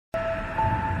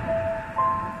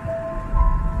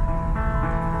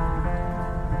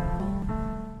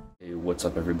What's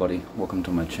up, everybody? Welcome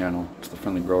to my channel. It's The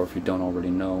Friendly Grower if you don't already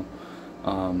know.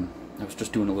 I was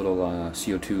just doing a little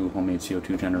CO2, homemade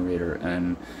CO2 generator,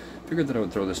 and figured that I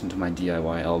would throw this into my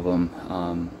DIY album.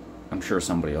 I'm sure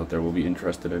somebody out there will be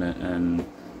interested in it, and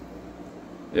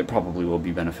it probably will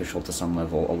be beneficial to some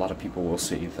level. A lot of people will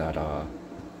say that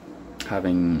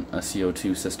having a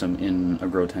CO2 system in a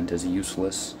grow tent is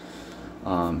useless.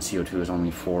 CO2 is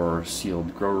only for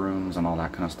sealed grow rooms and all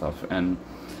that kind of stuff, and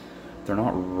they're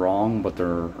not wrong, but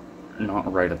they're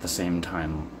not right at the same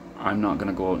time. I'm not going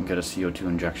to go out and get a CO2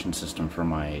 injection system for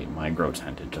my grow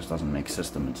tent. It just doesn't make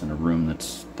system. It's in a room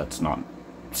that's not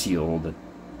sealed.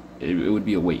 It would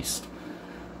be a waste.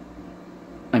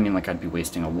 I mean, like, I'd be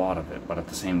wasting a lot of it, but at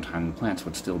the same time the plants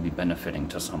would still be benefiting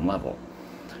to some level.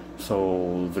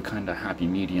 So the kind of happy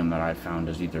medium that I found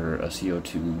is either a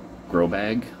CO2 grow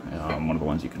bag, one of the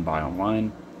ones you can buy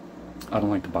online. I don't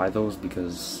like to buy those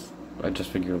because I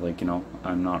just figure, like, you know,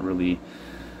 I'm not really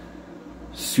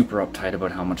super uptight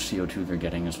about how much CO2 they're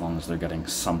getting as long as they're getting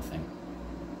something.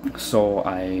 So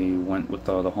I went with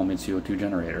the homemade CO2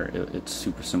 generator. It's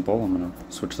super simple. I'm going to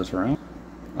switch this around.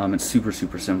 It's super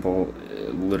simple.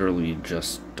 Literally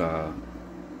just 2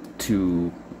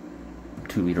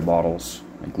 2-liter bottles.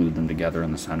 I glued them together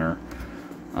in the center.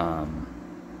 I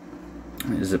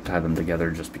zip tied them together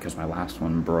just because my last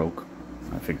one broke.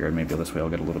 I figured maybe this way I'll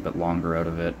get a little bit longer out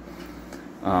of it.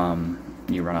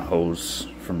 You run a hose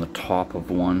from the top of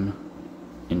one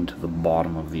into the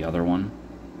bottom of the other one,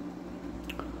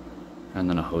 and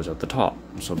then a hose at the top.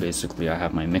 So basically I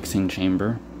have my mixing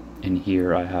chamber. In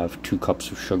here I have 2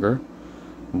 cups of sugar,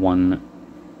 1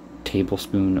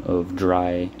 tablespoon of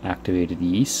dry activated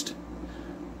yeast,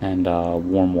 and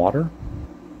warm water.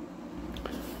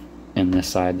 And this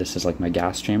side, this is like my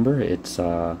gas chamber. It's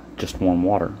just warm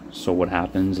water. So what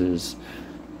happens is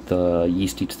the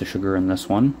yeast eats the sugar in this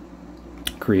one,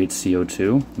 creates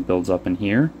CO2, builds up in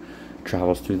here,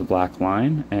 travels through the black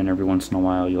line, and every once in a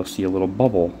while you'll see a little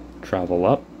bubble travel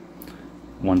up.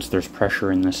 Once there's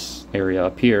pressure in this area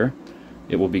up here,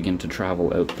 it will begin to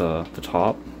travel out the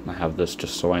top. I have this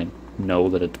just so I know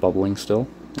that it's bubbling still,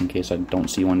 in case I don't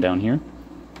see one down here.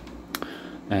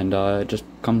 And it just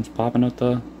comes popping out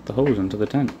the hose into the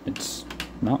tent. It's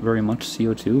not very much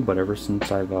CO2, but ever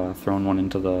since I've thrown one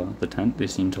into the tent, they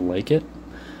seem to like it.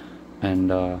 And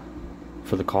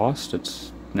for the cost,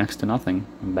 it's next to nothing.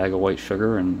 A bag of white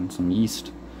sugar and some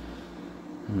yeast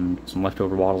and some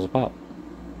leftover bottles of pop.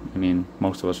 I mean,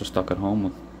 most of us are stuck at home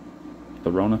with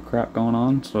the Rona crap going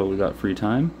on, so we got free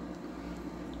time.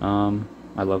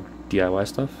 I love DIY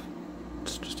stuff.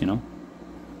 It's just, you know,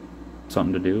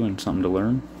 something to do and something to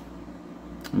learn.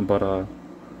 But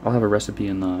I'll have a recipe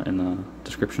in the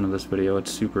description of this video.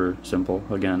 It's super simple.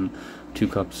 Again, 2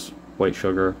 cups white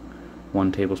sugar,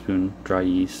 1 tablespoon dry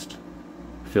yeast,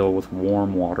 fill with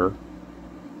warm water,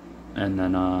 and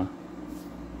then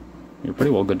you're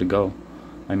pretty well good to go.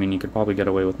 I mean, you could probably get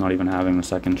away with not even having the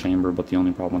second chamber, but the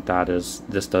only problem with that is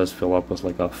this does fill up with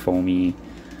like a foamy,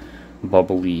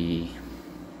 bubbly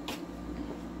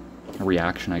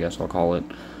reaction, I guess I'll call it.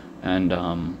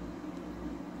 And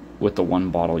with the one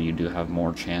bottle you do have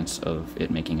more chance of it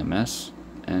making a mess,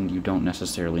 and you don't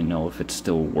necessarily know if it's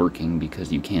still working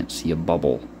because you can't see a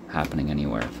bubble happening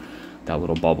anywhere. That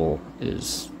little bubble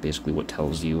is basically what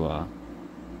tells you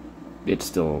it's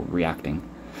still reacting.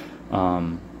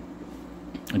 I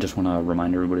just want to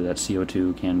remind everybody that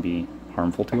CO2 can be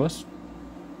harmful to us,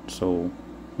 so,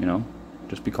 you know,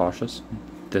 just be cautious.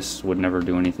 This would never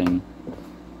do anything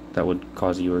that would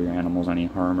cause you or your animals any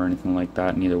harm or anything like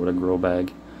that, neither would a grow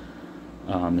bag,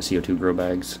 the CO2 grow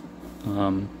bags.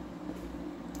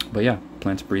 But yeah,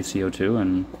 plants breathe CO2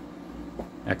 and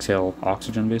exhale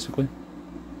oxygen, basically.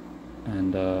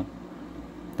 And the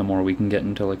more we can get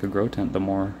into like a grow tent, the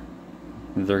more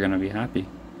they're going to be happy.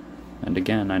 And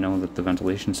again, I know that the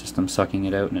ventilation system's sucking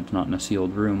it out and it's not in a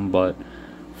sealed room, but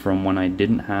from when I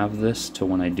didn't have this to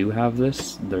when I do have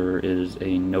this, there is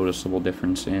a noticeable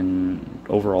difference in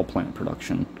overall plant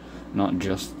production. Not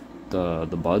just the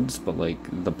buds, but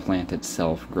like the plant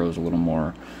itself grows a little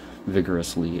more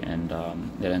vigorously, and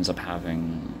it ends up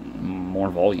having more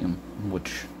volume,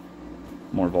 which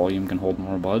more volume can hold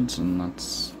more buds, and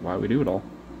that's why we do it all.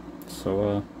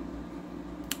 So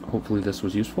hopefully this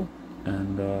was useful,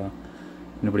 and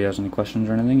if nobody has any questions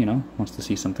or anything, you know, wants to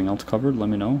see something else covered, let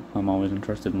me know. I'm always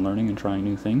interested in learning and trying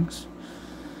new things.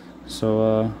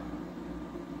 So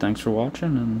thanks for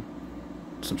watching, and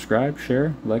subscribe,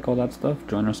 share, like, all that stuff.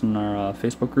 Join us in our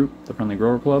Facebook group, The Friendly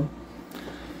Grower Club.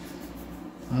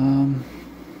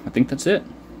 I think that's it.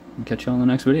 I'll catch you on the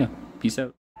next video. Peace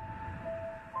out.